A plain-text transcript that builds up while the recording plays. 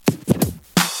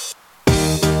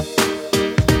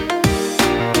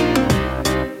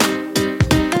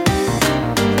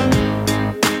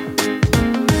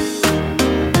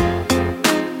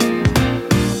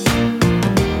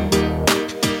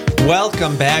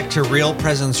Welcome back to Real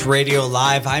Presence Radio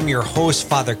Live. I'm your host,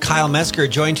 Father Kyle Mesker,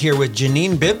 joined here with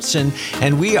Janine Bibson,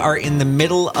 and we are in the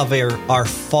middle of our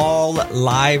fall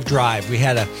live drive. We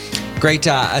had a great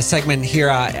segment here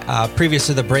previous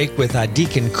to the break with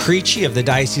Deacon Creechy of the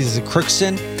Diocese of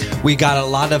Crookston. We got a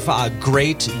lot of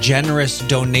great, generous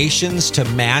donations to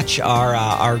match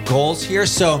our goals here.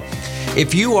 So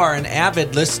if you are an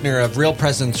avid listener of Real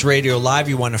Presence Radio Live,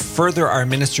 you want to further our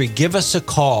ministry, give us a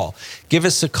call. Give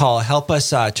us a call. Help us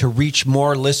to reach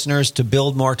more listeners, to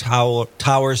build more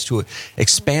towers, to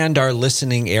expand our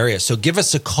listening area. So give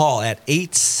us a call at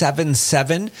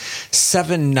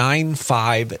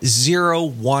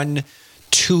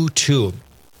 877-795-0122.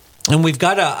 And we've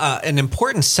got an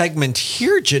important segment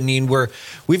here, Janine, where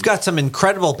we've got some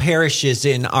incredible parishes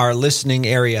in our listening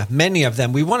area, many of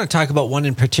them. We want to talk about one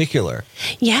in particular.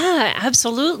 Yeah,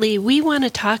 absolutely. We want to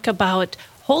talk about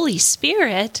Holy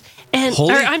Spirit and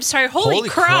Holy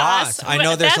Cross. I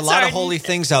know there's a lot of holy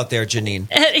things out there, Janine.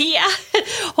 Yeah,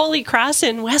 Holy Cross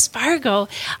in West Fargo.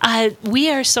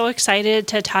 We are so excited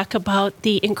to talk about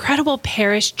the Incredible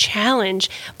Parish Challenge.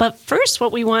 But first,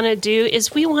 what we want to do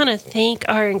is we want to thank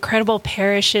our Incredible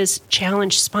Parishes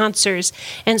Challenge sponsors.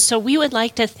 And so we would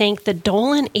like to thank the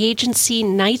Dolan Agency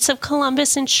Knights of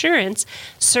Columbus Insurance,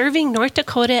 serving North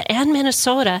Dakota and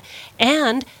Minnesota,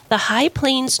 and the High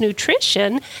Plains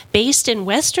Nutrition, based in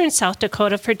western South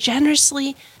Dakota, for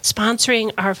generously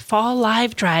sponsoring our fall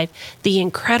live drive, the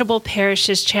Incredible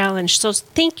Parishes Challenge. So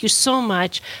thank you so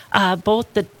much,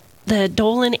 both the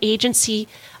Dolan Agency,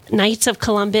 Knights of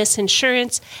Columbus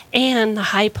Insurance, and the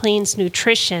High Plains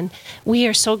Nutrition. We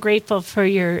are so grateful for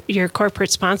your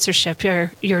corporate sponsorship,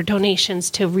 your donations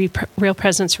to Real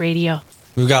Presence Radio.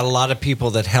 We've got a lot of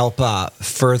people that help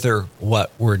further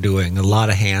what we're doing. A lot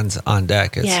of hands on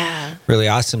deck. It's really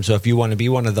awesome. So if you want to be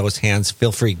one of those hands,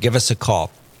 feel free. Give us a call.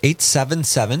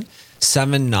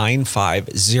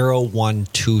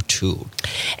 877-795-0122.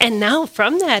 And now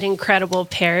from that incredible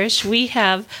parish, we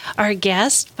have our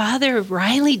guest, Father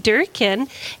Riley Durkin.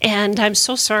 And I'm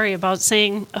so sorry about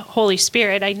saying Holy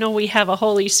Spirit. I know we have a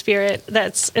Holy Spirit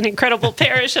that's an incredible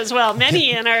parish as well,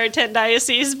 many in our 10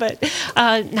 dioceses. But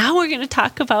now we're going to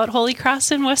talk about Holy Cross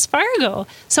in West Fargo.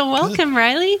 So welcome,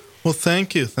 Riley. Well,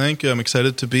 thank you. Thank you. I'm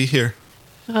excited to be here.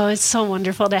 Oh, it's so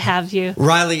wonderful to have you.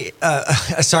 Riley,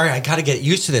 sorry, I got to get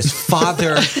used to this.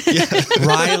 Father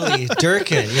Riley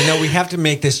Durkin. You know, we have to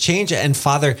make this change. And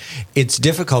Father, it's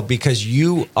difficult because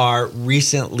you are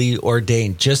recently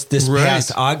ordained just this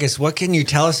past August. What can you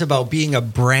tell us about being a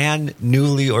brand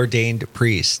newly ordained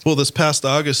priest? Well, this past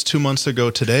August, 2 months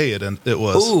ago today, it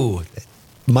was. Ooh,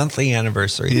 monthly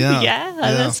anniversary. Yeah,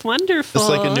 that's wonderful. It's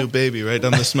like a new baby, right?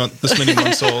 I'm this many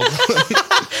months old.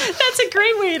 That's a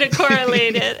great way to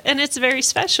correlate it. And it's very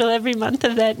special every month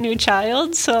of that new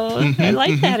child. So I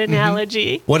like that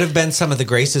analogy. What have been some of the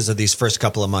graces of these first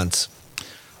couple of months?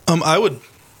 I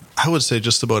would say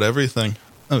just about everything.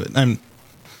 I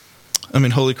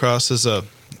mean, Holy Cross is a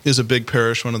big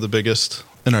parish, one of the biggest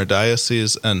in our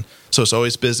diocese, and so it's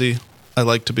always busy. I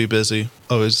like to be busy.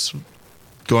 Always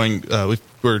going.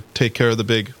 We take care of the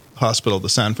big hospital, the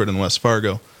Sanford in West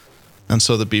Fargo, and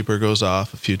so the beeper goes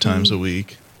off a few times a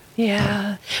week.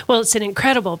 Yeah. Well, it's an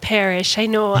incredible parish. I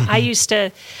know I used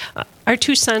to, our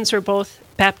two sons were both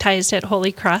baptized at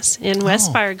Holy Cross in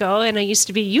West Fargo, and I used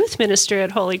to be youth minister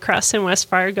at Holy Cross in West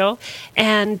Fargo,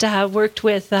 and worked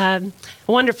with a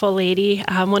wonderful lady,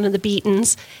 one of the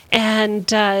Beatons,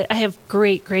 and I have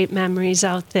great, great memories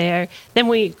out there. Then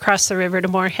we crossed the river to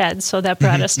Moorhead, so that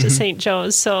brought us to St.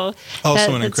 Joe's. So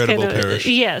also an incredible parish.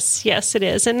 Yes, it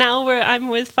is. And now I'm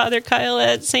with Father Kyle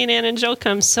at St. Anne and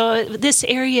Joachim. So this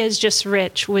area is just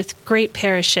rich with great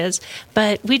parishes,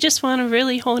 but we just want to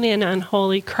really hone in on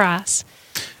Holy Cross.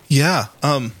 Yeah.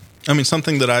 I mean,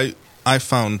 something that I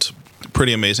found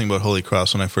pretty amazing about Holy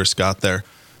Cross when I first got there,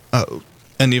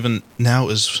 and even now,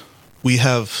 is we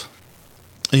have,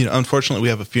 unfortunately we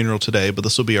have a funeral today, but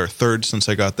this will be our third since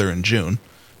I got there in June,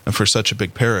 and for such a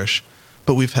big parish.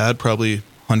 But we've had probably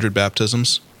 100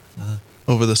 baptisms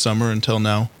over the summer until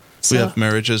now. So, we have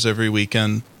marriages every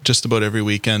weekend, just about every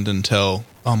weekend until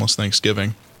almost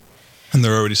Thanksgiving. And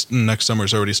next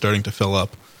summer's already starting to fill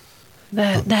up.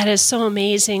 That is so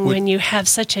amazing when you have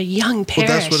such a young parish.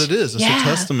 Well, that's what it is. It's a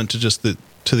testament to just the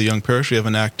young parish. We have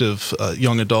an active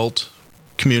young adult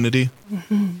community.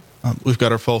 We've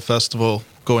got our fall festival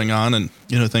going on, and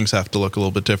things have to look a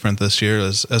little bit different this year,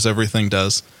 as everything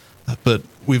does. But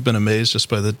we've been amazed just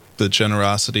by the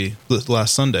generosity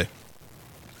last Sunday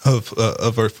of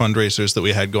our fundraisers that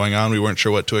we had going on. We weren't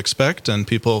sure what to expect, and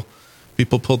people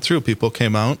pulled through. People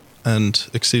came out and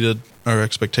exceeded our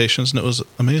expectations, and it was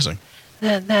amazing.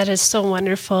 That is so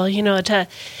wonderful, to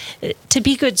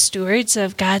be good stewards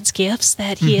of God's gifts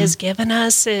that He has given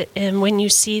us. And when you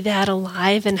see that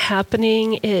alive and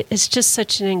happening, it's just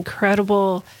such an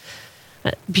incredible,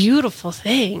 beautiful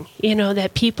thing,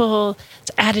 that people's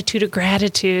attitude of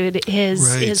gratitude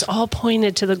is all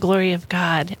pointed to the glory of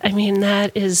God. I mean,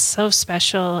 that is so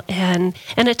special and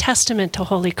a testament to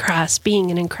Holy Cross being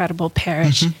an incredible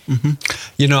parish.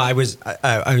 I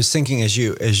was thinking as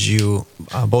you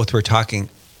both were talking,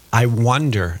 I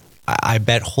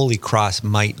bet Holy Cross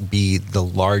might be the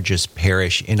largest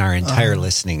parish in our entire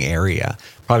listening area.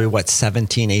 Probably,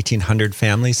 1,800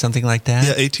 families, something like that?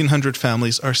 Yeah, 1,800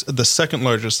 families are the second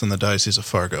largest in the Diocese of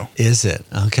Fargo. Is it?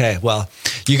 Okay. Well,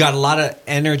 you got a lot of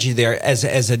energy there.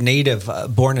 As a native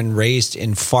born and raised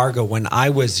in Fargo, when I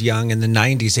was young in the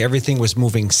 90s, everything was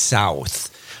moving south.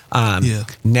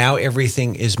 Now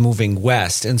everything is moving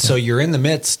west. And so you're in the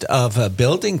midst of a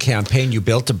building campaign. You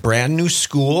built a brand new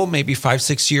school maybe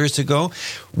 5-6 years ago,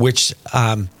 which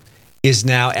is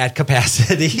now at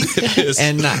capacity.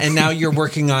 and now you're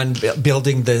working on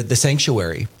building the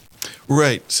sanctuary.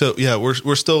 Right. So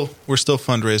we're still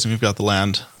fundraising. We've got the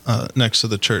land next to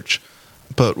the church,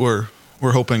 but we're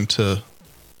hoping to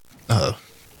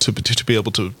be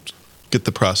able to get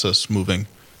the process moving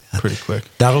pretty quick.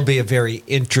 That'll be a very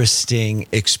interesting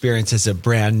experience as a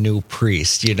brand new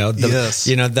priest.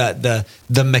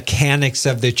 The mechanics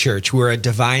of the church. We're a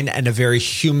divine and a very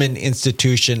human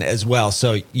institution as well.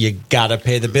 So you got to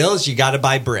pay the bills. You got to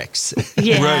buy bricks.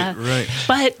 Yeah. Right.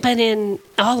 But in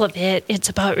all of it, it's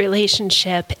about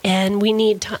relationship, and we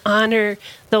need to honor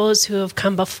those who have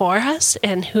come before us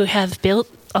and who have built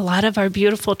a lot of our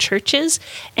beautiful churches.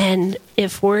 And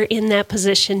if we're in that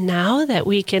position now that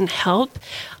we can help,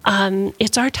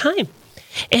 it's our time.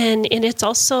 And it's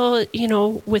also,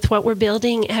 with what we're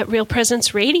building at Real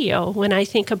Presence Radio, when I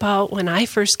think about when I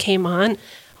first came on,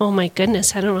 oh my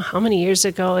goodness, I don't know how many years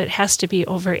ago, it has to be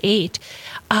over 8,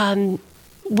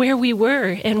 where we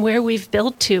were and where we've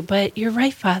built to. But you're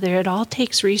right, Father, it all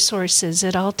takes resources.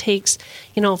 It all takes,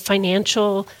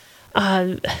 financial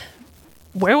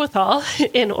wherewithal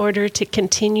in order to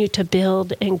continue to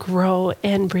build and grow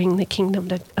and bring the kingdom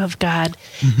of God,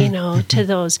 to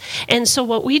those. And so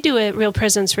what we do at Real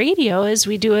Presence Radio is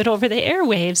we do it over the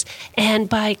airwaves. And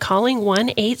by calling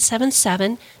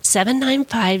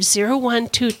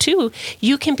 1-877-795-0122,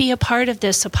 you can be a part of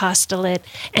this apostolate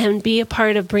and be a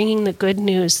part of bringing the good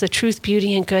news, the truth,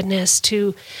 beauty, and goodness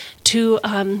to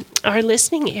our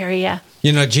listening area.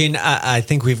 Jean, I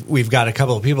think we've got a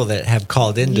couple of people that have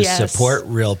called in to support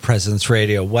Real Presence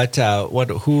Radio.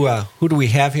 Who do we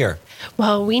have here?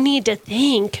 Well, we need to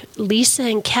thank Lisa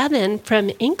and Kevin from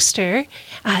Inkster.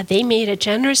 They made a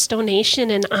generous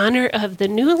donation in honor of the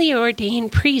newly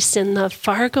ordained priests in the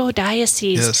Fargo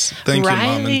Diocese. Yes, thank you,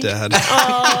 Mom and Dad.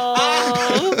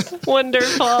 Oh,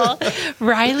 wonderful.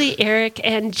 Riley, Eric,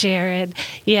 and Jared.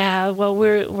 Yeah, well,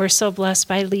 we're so blessed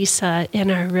by Lisa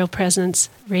and our Real Presence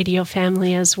Radio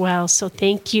family as well. So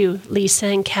thank you, Lisa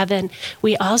and Kevin.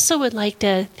 We also would like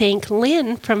to thank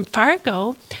Lynn from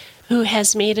Fargo, who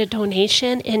has made a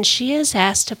donation, and she has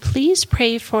asked to please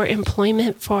pray for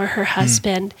employment for her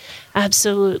husband.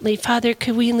 Absolutely. Father,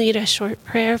 could we lead a short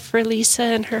prayer for Lisa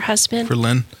and her husband? For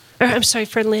Lynn?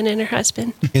 For Lynn and her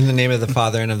husband. In the name of the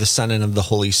Father, and of the Son, and of the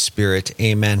Holy Spirit,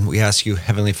 amen. We ask you,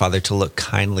 Heavenly Father, to look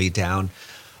kindly down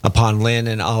upon Lynn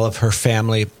and all of her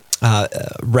family.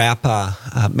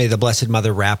 May the Blessed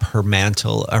Mother wrap her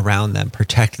mantle around them,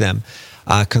 protect them,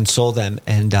 console them,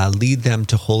 and lead them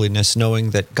to holiness, knowing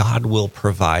that God will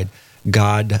provide.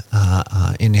 God,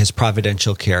 in his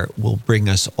providential care, will bring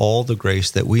us all the grace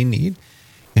that we need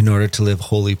in order to live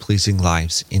holy, pleasing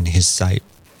lives in his sight.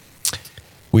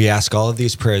 We ask all of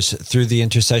these prayers through the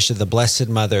intercession of the Blessed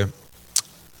Mother.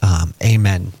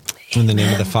 Amen. In the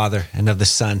name of the Father, and of the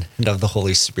Son, and of the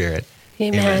Holy Spirit.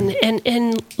 Amen.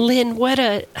 And Lynn, what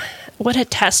a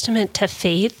testament to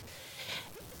faith.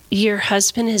 Your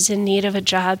husband is in need of a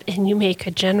job, and you make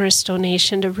a generous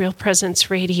donation to Real Presence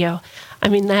Radio. I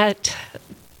mean, that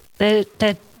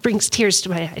brings tears to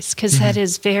my eyes, because that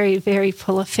is very, very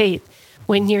full of faith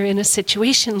when you're in a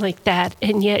situation like that,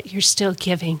 and yet you're still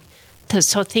giving.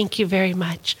 So thank you very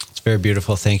much. It's very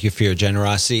beautiful. Thank you for your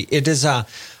generosity. It is a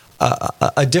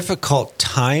difficult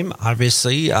time,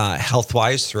 obviously,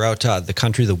 health-wise throughout the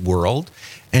country, the world.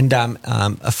 And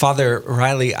Father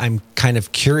Riley, I'm kind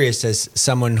of curious, as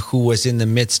someone who was in the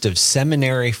midst of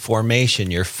seminary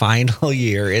formation, your final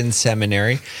year in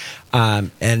seminary, and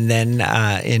then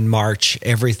in March,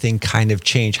 everything kind of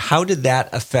changed. How did that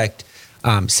affect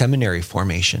seminary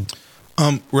formation?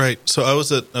 Right. So I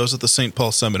was at the St.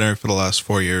 Paul Seminary for the last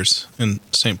 4 years in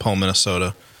St. Paul,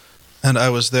 Minnesota. and I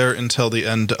was there until the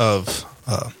end of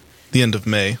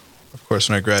May, of course,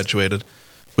 when I graduated,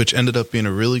 which ended up being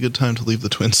a really good time to leave the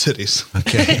Twin Cities.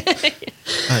 Okay.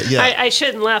 I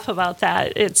shouldn't laugh about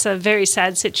that. It's a very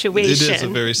sad situation. It is a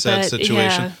very sad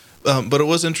situation. Yeah. But it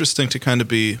was interesting to kind of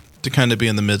be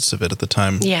in the midst of it at the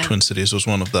time. Yeah. Twin Cities was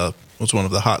one of the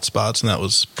hot spots, and that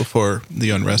was before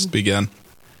the unrest began.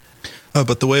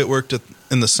 But the way it worked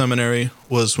in the seminary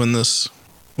was when this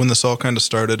all kind of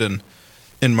started in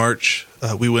March,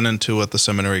 we went into what the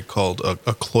seminary called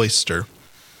a cloister.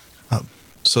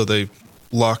 So they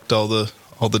locked all the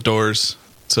doors,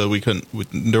 so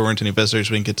there weren't any visitors.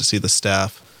 We didn't get to see the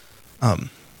staff.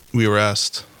 We were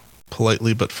asked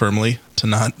politely but firmly to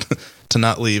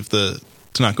not leave to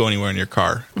not go anywhere in your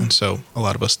car, and so a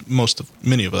lot of us,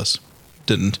 many of us,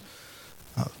 didn't.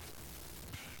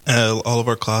 All of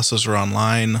our classes were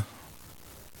online.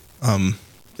 It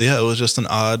was just an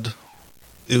odd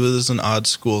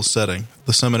school setting.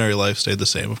 The seminary life stayed the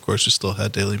same. Of course, we still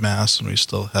had daily mass, and we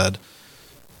still had,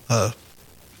 our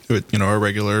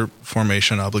regular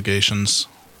formation obligations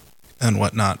and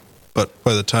whatnot. But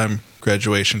by the time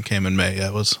graduation came in May, I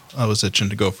was itching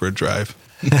to go for a drive.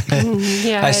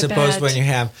 Yeah, I suppose bet. when you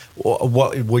have,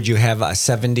 what would you have,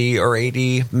 70 or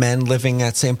 80 men living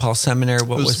at St. Paul Seminary?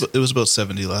 It was about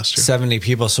 70 last year. 70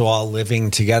 people, so all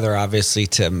living together, obviously,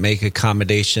 to make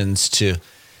accommodations to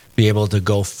be able to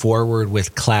go forward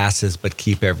with classes but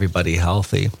keep everybody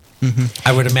healthy. Mm-hmm.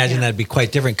 I would imagine that'd be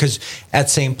quite different, because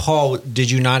at St. Paul, did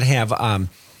you not have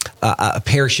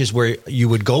parishes where you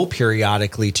would go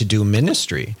periodically to do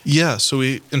ministry? Yeah, so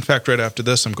in fact, right after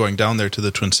this, I'm going down there to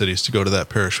the Twin Cities to go to that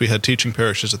parish. We had teaching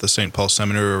parishes at the St. Paul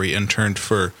Seminary where we interned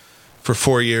for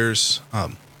 4 years.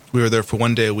 We were there for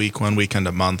 1 day a week, 1 weekend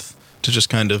a month, to just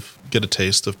kind of get a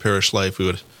taste of parish life. We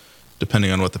would,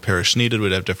 depending on what the parish needed,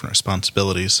 we'd have different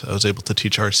responsibilities. I was able to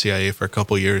teach RCIA for a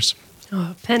couple years.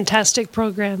 Oh, fantastic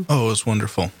program. Oh, it was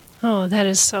wonderful. Oh, that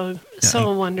is so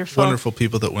wonderful. Wonderful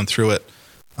people that went through it.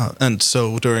 And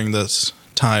so during this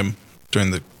time,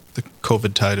 during the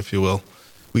COVID tide, if you will,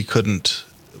 we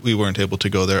weren't able to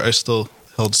go there. I still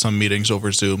held some meetings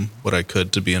over Zoom, what I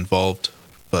could, to be involved,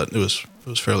 but it was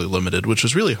fairly limited, which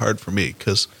was really hard for me,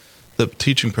 because the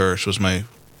teaching parish was my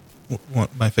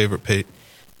favorite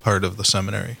part of the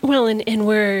seminary. Well, and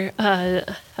we're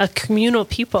a communal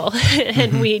people,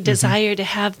 and we desire to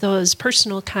have those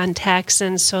personal contacts.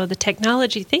 And so the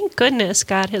technology, thank goodness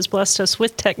God has blessed us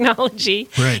with technology,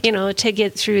 right, to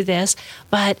get through this.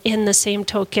 But in the same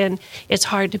token, it's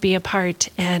hard to be apart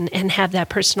and have that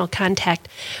personal contact.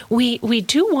 We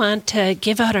do want to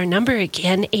give out our number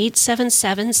again,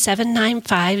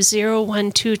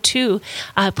 877-795-0122.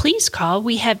 Please call.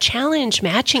 We have challenge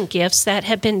matching gifts that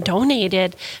have been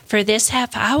donated for this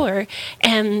half hour,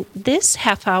 and this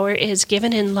half hour is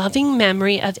given in loving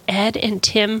memory of Ed and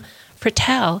Tim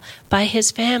Fertel by his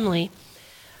family.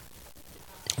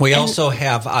 We also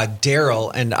have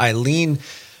Daryl and Eileen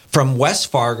from West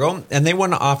Fargo, and they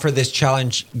want to offer this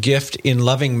challenge gift in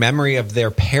loving memory of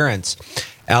their parents,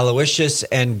 Aloysius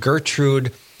and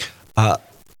Gertrude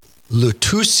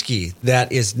Lutuski.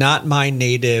 That is not my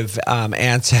native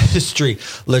ancestry.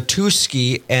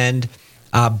 Lutuski and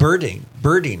Birding.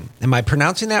 Am I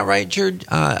pronouncing that right, Jared?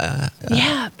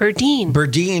 Yeah, Birdeen.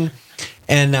 Birdeen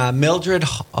and Mildred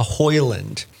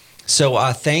Hoyland. So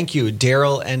thank you,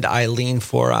 Daryl and Eileen,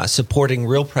 for supporting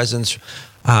Real Presence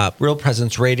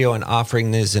Radio and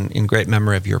offering this in great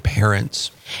memory of your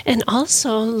parents. And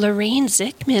also, Lorraine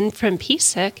Zickman from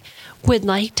PSEC would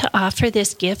like to offer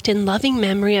this gift in loving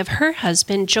memory of her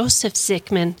husband, Joseph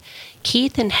Zickman.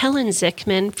 Keith and Helen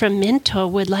Zickman from Minto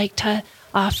would like to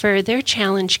offer their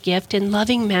challenge gift in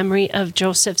loving memory of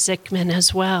Joseph Zickman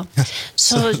as well.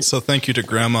 So thank you to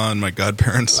Grandma and my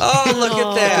godparents. Oh, look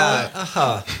at that.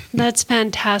 Uh-huh. That's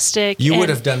fantastic. You would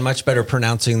have done much better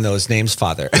pronouncing those names,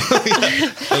 Father.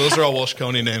 Yeah, those are all Welsh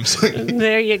County names.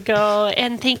 There you go.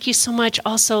 And thank you so much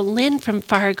also, Lynn from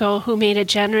Fargo, who made a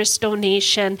generous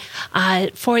donation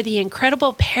for the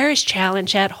incredible parish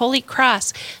challenge at Holy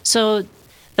Cross. So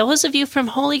those of you from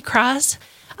Holy Cross,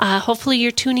 hopefully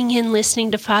you're tuning in,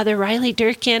 listening to Father Riley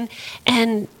Durkin,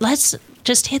 and let's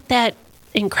just hit that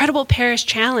Incredible Parish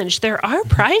Challenge. There are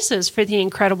prizes for the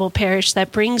Incredible Parish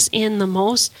that brings in the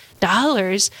most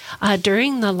dollars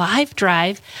during the live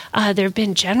drive. There have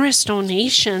been generous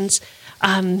donations.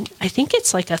 I think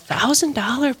it's like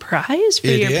 $1,000 prize for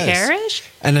your parish.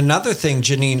 And another thing,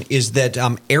 Janine, is that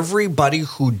everybody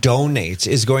who donates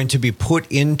is going to be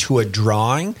put into a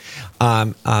drawing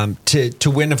to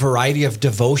win a variety of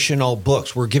devotional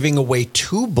books. We're giving away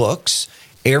 2 books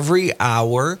every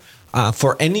hour.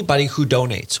 For anybody who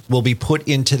donates will be put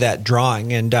into that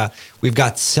drawing. And We've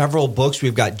got several books.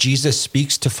 We've got Jesus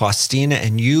Speaks to Faustina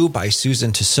and You by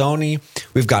Susan Tassoni.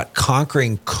 We've got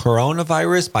Conquering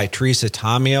Coronavirus by Teresa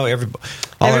Tomeo.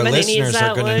 All our listeners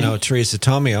are going to know Teresa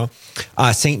Tomeo.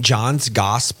 St. John's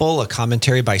Gospel, a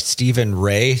commentary by Stephen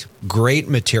Ray. Great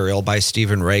material by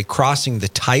Stephen Ray. Crossing the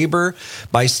Tiber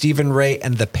by Stephen Ray,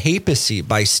 and The Papacy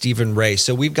by Stephen Ray.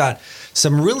 So we've got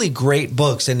some really great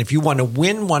books. And if you want to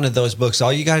win one of those books,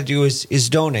 all you got to do is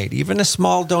donate. Even a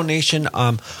small donation,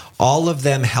 all of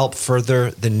them help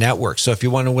further the network. So if you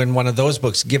want to win one of those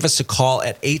books, give us a call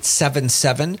at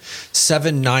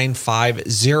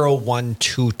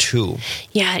 877-795-0122.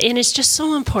 Yeah, and it's just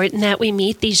so important that we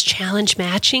meet these challenge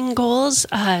matching goals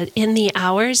in the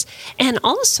hours. And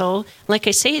also, like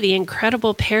I say, the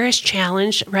Incredible Parish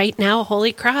Challenge right now,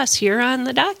 Holy Cross, here on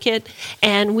the docket.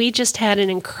 And we just had an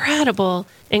incredible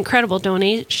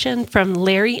donation from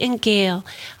Larry and Gail.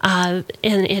 And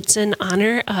it's in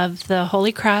honor of the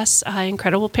Holy Cross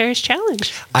Incredible Parish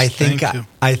Challenge. I think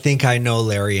I know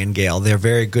Larry and Gail. They're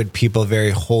very good people,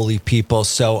 very holy people.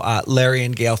 So Larry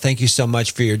and Gail, thank you so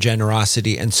much for your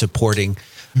generosity and supporting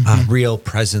Real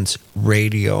Presence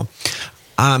Radio.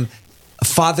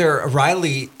 Father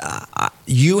Riley,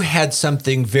 you had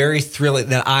something very thrilling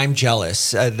that I'm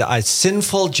jealous, a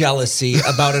sinful jealousy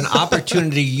about an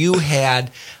opportunity you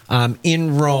had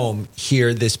in Rome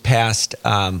here this past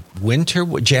winter,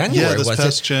 January, yeah, this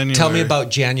past January. Tell me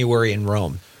about January in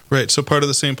Rome. Right. So part of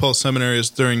the St. Paul Seminary is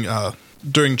during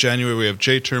January we have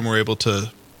J-term. We're able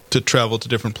to travel to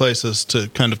different places to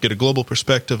kind of get a global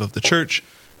perspective of the church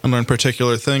and learn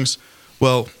particular things.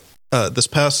 Well, this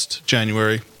past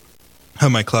January,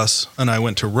 my class and I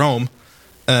went to Rome,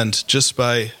 and just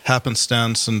by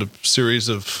happenstance and a series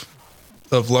of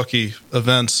lucky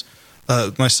events,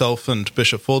 myself and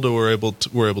Bishop Fulda were able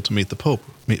to meet the Pope,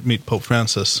 meet Pope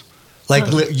Francis. Like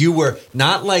you were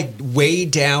not like way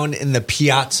down in the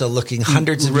piazza looking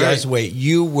hundreds of yards away.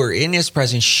 You were in his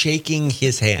presence, shaking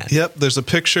his hand. Yep, there's a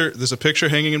picture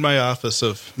hanging in my office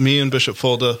of me and Bishop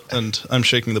Fulda, and I'm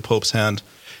shaking the Pope's hand.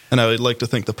 And I would like to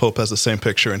think the Pope has the same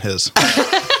picture in his.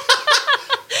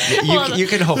 You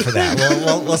can hope for that.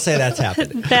 We'll say that's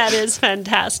happening. That is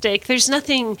fantastic. There's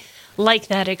nothing like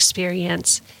that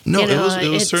experience. No,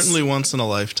 it was certainly once in a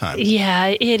lifetime. Yeah,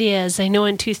 it is. I know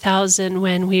in 2000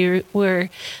 when we were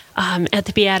at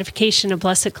the beatification of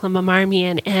Blessed Columba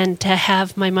Marmion, and to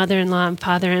have my mother-in-law and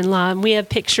father-in-law, and we have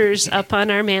pictures up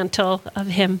on our mantle of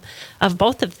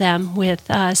both of them with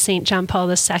St. John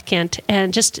Paul II,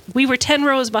 and just we were 10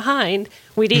 rows behind.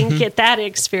 We didn't get that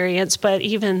experience, but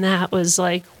even that was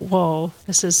like, whoa,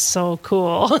 this is so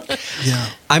cool. Yeah.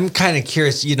 I'm kind of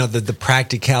curious, the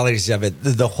practicalities of it.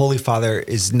 The Holy Father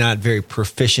is not very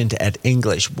proficient at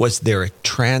English. Was there a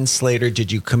translator?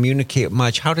 Did you communicate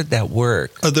much? How did that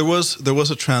work? There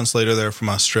was a translator there from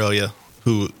Australia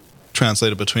who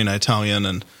translated between Italian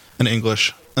and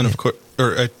English, and of course,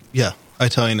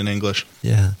 Italian and English.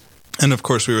 Yeah. And of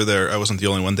course, we were there. I wasn't the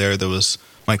only one there. There was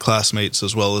my classmates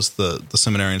as well as the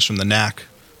seminarians from the NAC,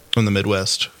 from the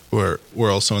Midwest, were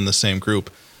also in the same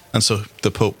group. And so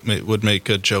the Pope would make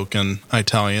a joke in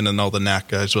Italian, and all the NAC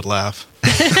guys would laugh. They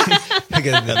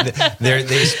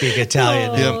speak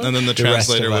Italian. Yeah, and then the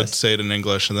translator would say it in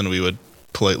English, and then we would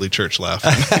politely church laugh.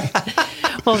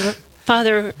 Well,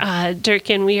 Father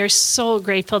Durkin, we are so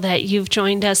grateful that you've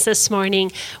joined us this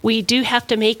morning. We do have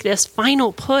to make this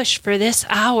final push for this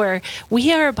hour.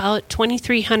 We are about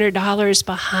 $2,300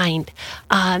 behind.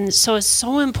 So it's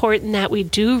so important that we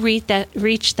do reach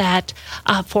that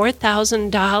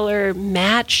 $4,000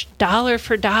 match, dollar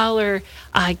for dollar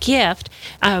gift.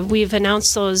 We've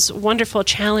announced those wonderful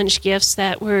challenge gifts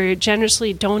that were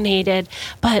generously donated.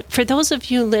 But for those of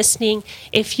you listening,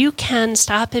 if you can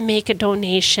stop and make a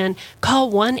donation, call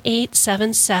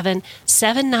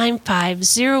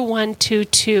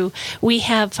 1-877-795-0122. We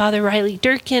have Father Riley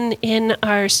Durkin in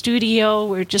our studio.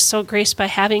 We're just so graced by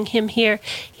having him here.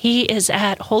 He is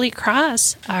at Holy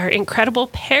Cross, our incredible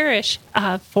parish,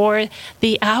 for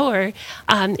the hour.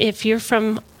 If you're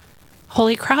from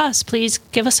Holy Cross, please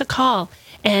give us a call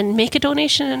and make a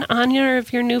donation in honor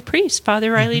of your new priest,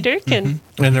 Father Riley Durkin.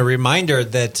 And a reminder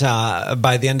that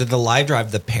by the end of the live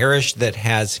drive, the parish that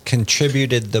has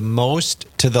contributed the most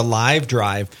to the live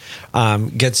drive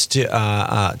gets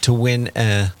to win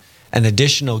an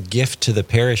additional gift to the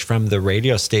parish from the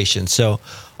radio station. So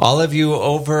all of you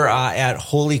over at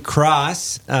Holy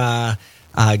Cross,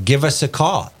 give us a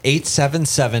call,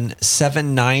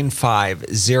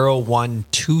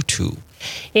 877-795-0122.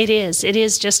 It is. It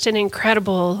is just an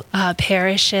incredible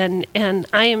parish, and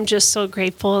I am just so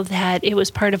grateful that it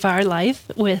was part of our life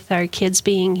with our kids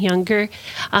being younger.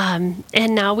 And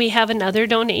now we have another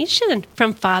donation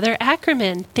from Father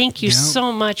Ackerman. Thank you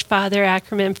so much, Father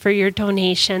Ackerman, for your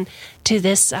donation to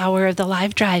this hour of the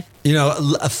live drive. You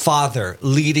know, a father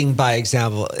leading by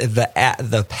example.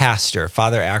 The pastor,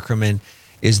 Father Ackerman,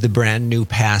 is the brand new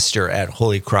pastor at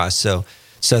Holy Cross.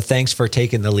 So thanks for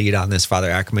taking the lead on this,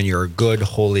 Father Ackerman. You're a good,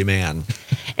 holy man.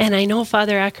 And I know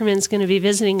Father Ackerman's going to be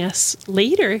visiting us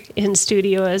later in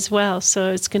studio as well.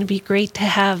 So it's going to be great to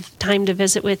have time to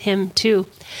visit with him too.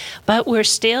 But we're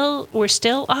still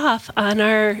off on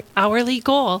our hourly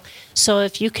goal. So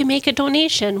if you can make a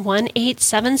donation,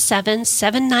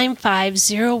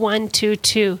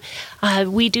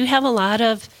 1-877-795-0122. We do have a lot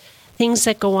of things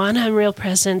that go on Real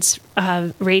Presence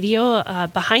Radio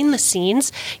behind the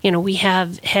scenes. You know, we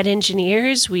have head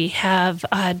engineers, we have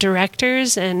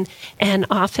directors and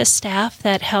office staff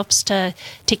that helps to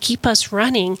keep us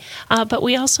running. But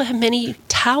we also have many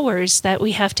towers that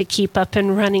we have to keep up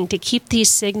and running to keep these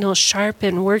signals sharp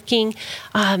and working.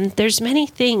 There's many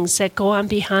things that go on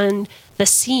behind the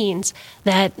scenes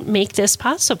that make this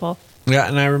possible. Yeah,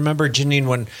 and I remember, Janine,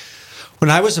 when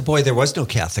I was a boy, there was no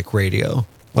Catholic radio.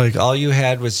 Like, all you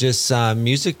had was just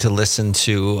music to listen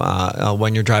to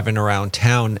when you're driving around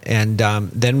town. And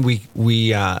then we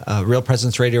Real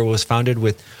Presence Radio was founded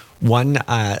with one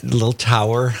little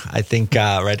tower, I think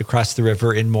right across the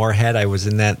river in Moorhead. I was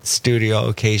in that studio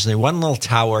occasionally. One little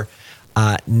tower.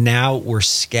 Now we're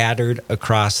scattered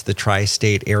across the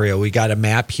tri-state area. We got a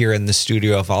map here in the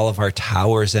studio of all of our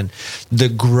towers and the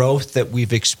growth that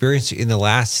we've experienced in the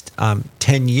last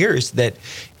 10 years, that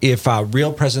if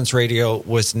Real Presence Radio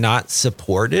was not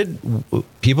supported,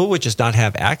 people would just not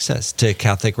have access to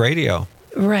Catholic radio.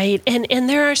 Right. And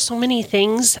there are so many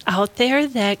things out there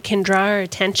that can draw our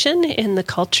attention in the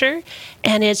culture.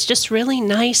 And it's just really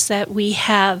nice that we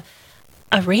have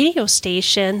a radio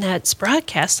station that's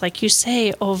broadcast, like you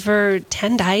say, over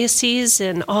 10 dioceses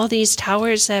and all these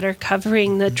towers that are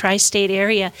covering the tri-state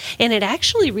area. And it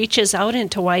actually reaches out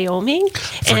into Wyoming.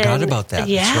 Forgot about that.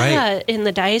 Yeah, that's right. In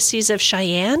the Diocese of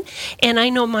Cheyenne. And I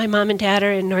know my mom and dad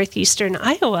are in northeastern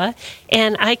Iowa,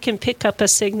 and I can pick up a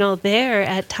signal there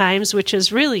at times, which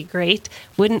is really great.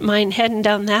 Wouldn't mind heading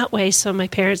down that way so my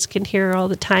parents can hear all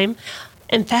the time.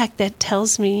 In fact, that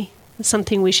tells me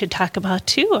something we should talk about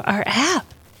too, our app.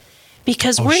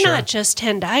 Because we're not just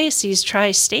 10 dioceses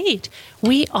tri-state.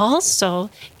 We also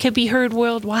can be heard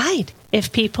worldwide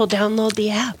if people download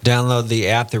the app. Download the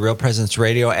app, the Real Presence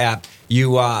Radio app.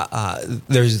 You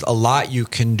there's a lot you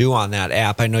can do on that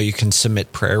app. I know you can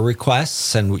submit prayer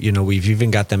requests, and you know we've even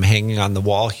got them hanging on the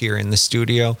wall here in the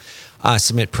studio.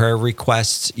 Submit prayer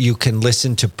requests. You can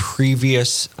listen to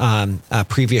previous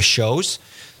shows.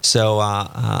 So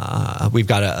we've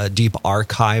got a deep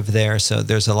archive there. So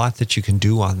there's a lot that you can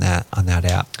do on that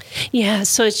app. Yeah,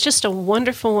 so it's just a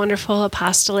wonderful, wonderful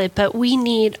apostolate. But we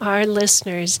need our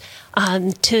listeners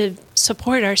to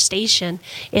support our station,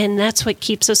 and that's what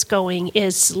keeps us going,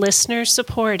 is listener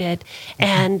supported.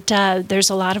 And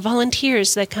there's a lot of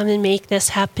volunteers that come and make this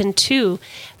happen too,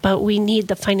 but we need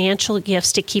the financial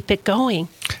gifts to keep it going.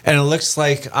 And it looks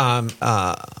like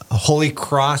Holy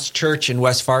Cross Church in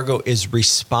West Fargo is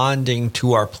responding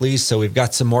to our pleas, so we've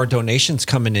got some more donations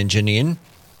coming in, Janine.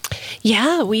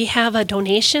 Yeah, we have a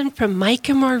donation from Mike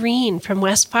and Maureen from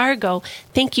West Fargo.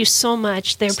 Thank you so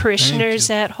much. They're parishioners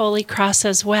at Holy Cross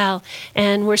as well.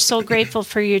 And we're so grateful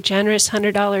for your generous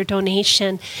 $100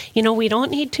 donation. You know, we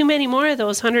don't need too many more of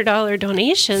those $100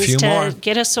 donations to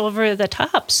get us over the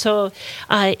top. So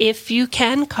if you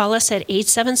can, call us at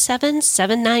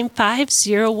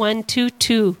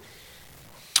 877-795-0122.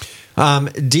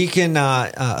 Deacon, I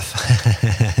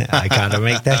gotta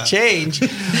make that change.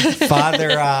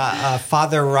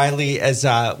 Father Riley, as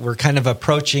we're kind of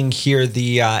approaching here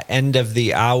the end of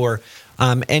the hour,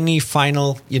 any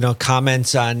final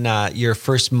comments on your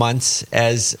first months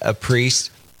as a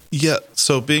priest? Yeah,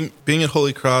 so being at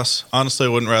Holy Cross, honestly, I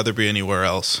wouldn't rather be anywhere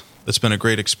else. It's been a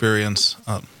great experience.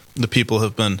 The people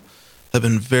have been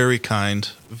very kind,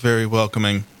 very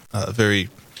welcoming, very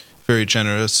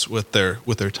generous with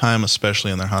their time,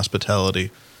 especially in their hospitality.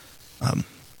 And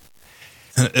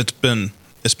it's been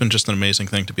just an amazing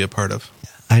thing to be a part of.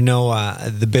 I know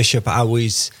the bishop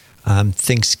always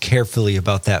thinks carefully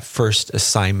about that first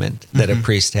assignment that a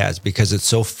priest has, because it's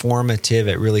so formative.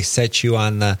 It really sets you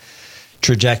on the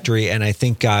trajectory. And I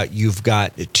think you've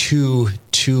got two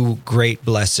great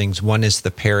blessings. One is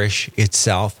the parish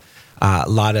itself. A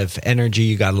lot of energy.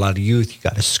 You got a lot of youth. You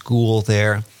got a school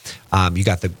there. You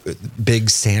got the big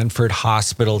Sanford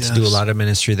Hospital to do a lot of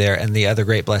ministry there. And the other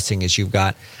great blessing is you've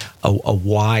got a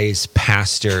wise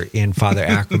pastor in Father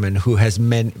Ackerman who has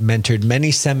mentored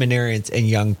many seminarians and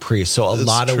young priests. So That's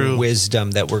lot true. of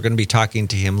wisdom that we're going to be talking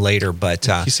to him later. But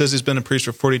He says he's been a priest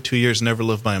for 42 years, never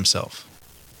lived by himself.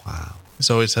 wow. He's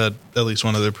always had at least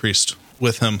one other priest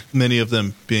with him, many of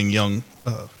them being young,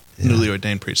 newly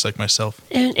ordained priests like myself.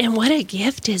 And what a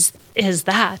gift is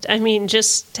that? I mean,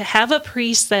 just to have a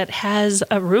priest that has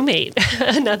a roommate,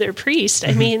 another priest.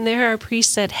 I mean, there are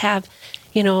priests that have,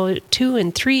 2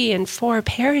 and 3 and 4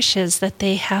 parishes that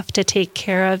they have to take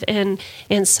care of. And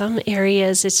in some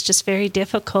areas, it's just very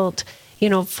difficult,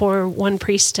 for one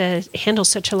priest to handle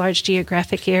such a large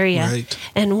geographic area. Right.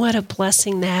 And what a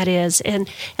blessing that is. And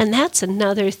that's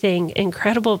another thing,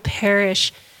 incredible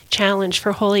parish challenge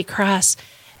for Holy Cross.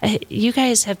 You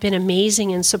guys have been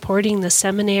amazing in supporting the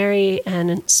seminary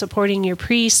and supporting your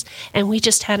priests. And we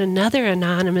just had another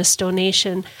anonymous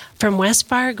donation from West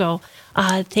Fargo.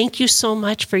 Thank you so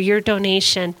much for your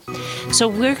donation. So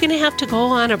we're going to have to go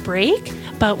on a break.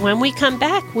 But when we come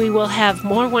back, we will have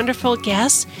more wonderful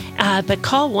guests. But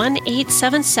call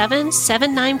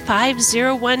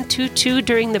 1-877-795-0122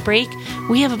 during the break.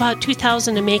 We have about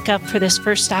 2,000 to make up for this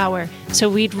first hour. So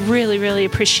we'd really, really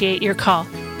appreciate your call.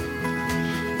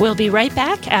 We'll be right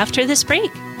back after this break.